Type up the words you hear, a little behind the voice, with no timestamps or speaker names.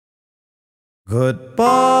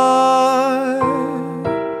Goodbye.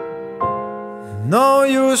 No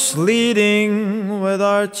use leading with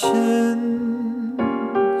our chins.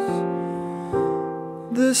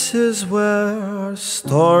 This is where our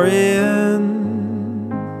story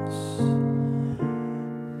ends.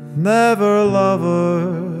 Never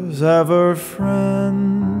lovers, ever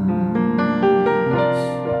friends.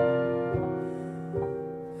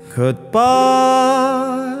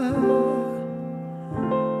 Goodbye.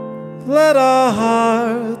 Let our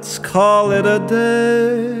hearts call it a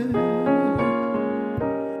day.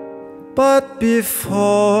 But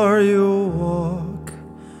before you walk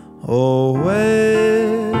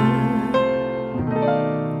away,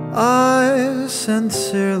 I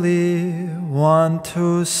sincerely want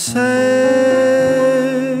to say,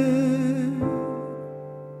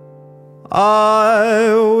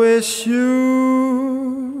 I wish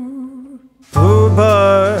you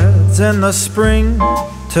bluebirds in the spring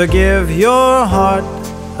to give your heart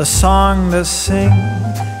a song to sing,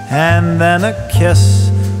 and then a kiss.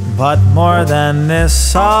 But more than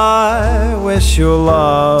this, I wish you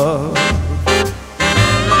love.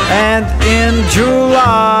 And in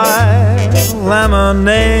July,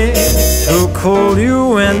 lemonade to cool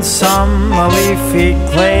you in some leafy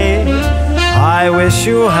glade. I wish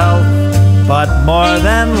you health, but more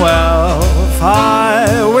than wealth,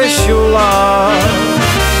 I wish you love.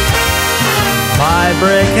 My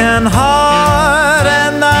breaking heart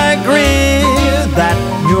and I grieve that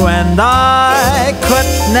you and I could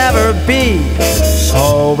never be.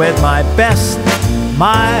 So with my best,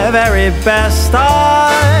 my very best,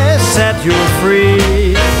 I set you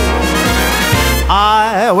free.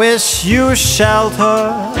 I wish you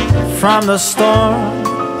shelter from the storm,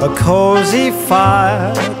 a cozy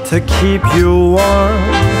fire to keep you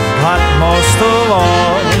warm. But most of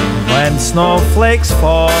all, when snowflakes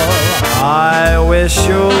fall, I wish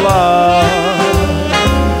you love.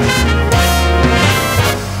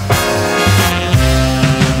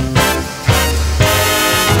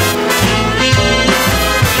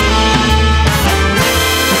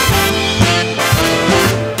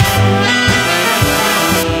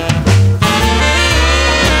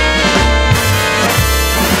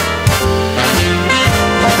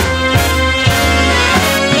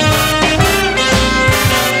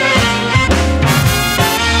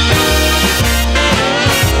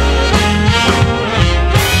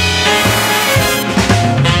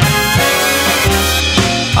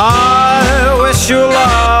 I wish you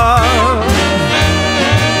love.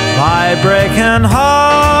 My breaking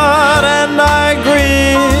heart and I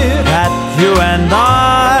grieve that you and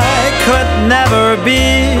I could never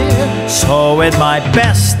be. So with my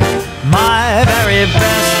best, my very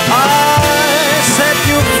best, I set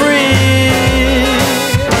you free.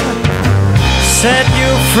 Set you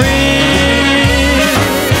free.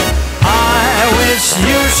 I wish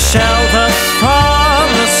you shelter from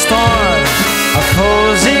the storm, a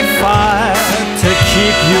cozy fire to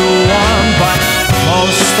keep you warm. But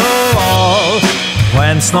most of all,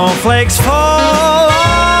 when snowflakes fall,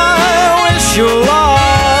 I wish you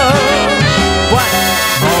love. But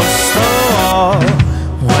most of all,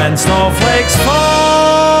 when snowflakes fall,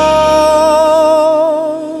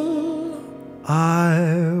 I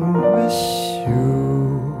wish you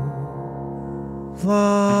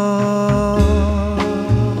love.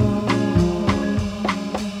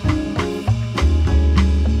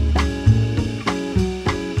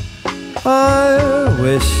 I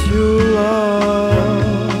wish you